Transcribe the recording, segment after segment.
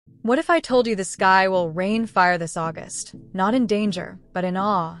What if I told you the sky will rain fire this August? Not in danger, but in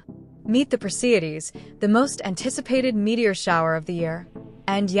awe. Meet the Perseids, the most anticipated meteor shower of the year.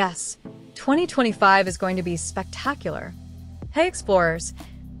 And yes, 2025 is going to be spectacular. Hey explorers,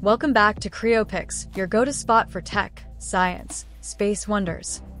 welcome back to CryoPix, your go-to spot for tech, science, space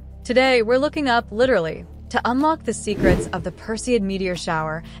wonders. Today, we're looking up, literally, to unlock the secrets of the Perseid Meteor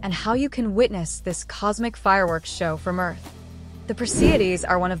Shower and how you can witness this cosmic fireworks show from Earth. The Perseids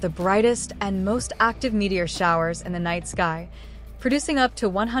are one of the brightest and most active meteor showers in the night sky, producing up to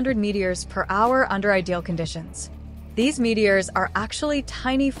 100 meteors per hour under ideal conditions. These meteors are actually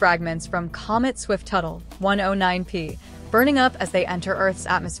tiny fragments from comet Swift-Tuttle 109P, burning up as they enter Earth's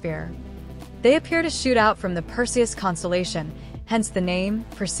atmosphere. They appear to shoot out from the Perseus constellation, hence the name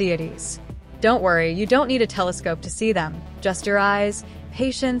Perseids. Don't worry, you don't need a telescope to see them, just your eyes,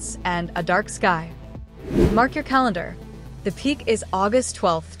 patience, and a dark sky. Mark your calendar. The peak is August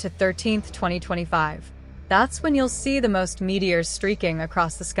 12th to 13th, 2025. That's when you'll see the most meteors streaking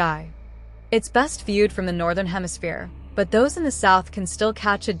across the sky. It's best viewed from the northern hemisphere, but those in the south can still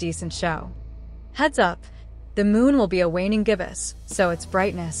catch a decent show. Heads up, the moon will be a waning gibbous, so its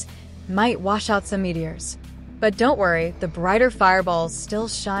brightness might wash out some meteors. But don't worry, the brighter fireballs still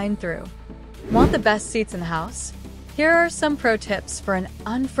shine through. Want the best seats in the house? Here are some pro tips for an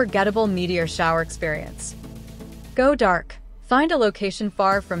unforgettable meteor shower experience. Go dark. Find a location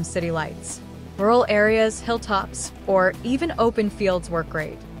far from city lights. Rural areas, hilltops, or even open fields work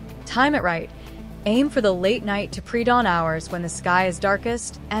great. Time it right. Aim for the late night to pre-dawn hours when the sky is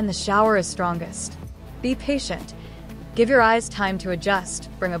darkest and the shower is strongest. Be patient. Give your eyes time to adjust,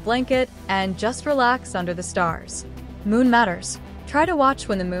 bring a blanket, and just relax under the stars. Moon matters. Try to watch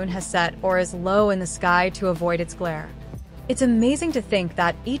when the moon has set or is low in the sky to avoid its glare. It's amazing to think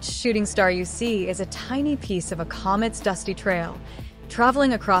that each shooting star you see is a tiny piece of a comet's dusty trail,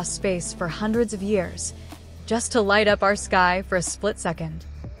 traveling across space for hundreds of years, just to light up our sky for a split second.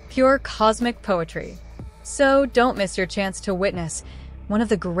 Pure cosmic poetry. So don't miss your chance to witness one of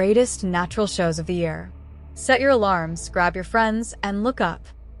the greatest natural shows of the year. Set your alarms, grab your friends, and look up.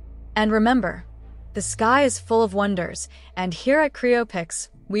 And remember, the sky is full of wonders, and here at CryoPix,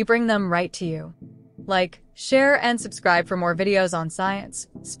 we bring them right to you. Like, share, and subscribe for more videos on science,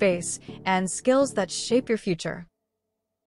 space, and skills that shape your future.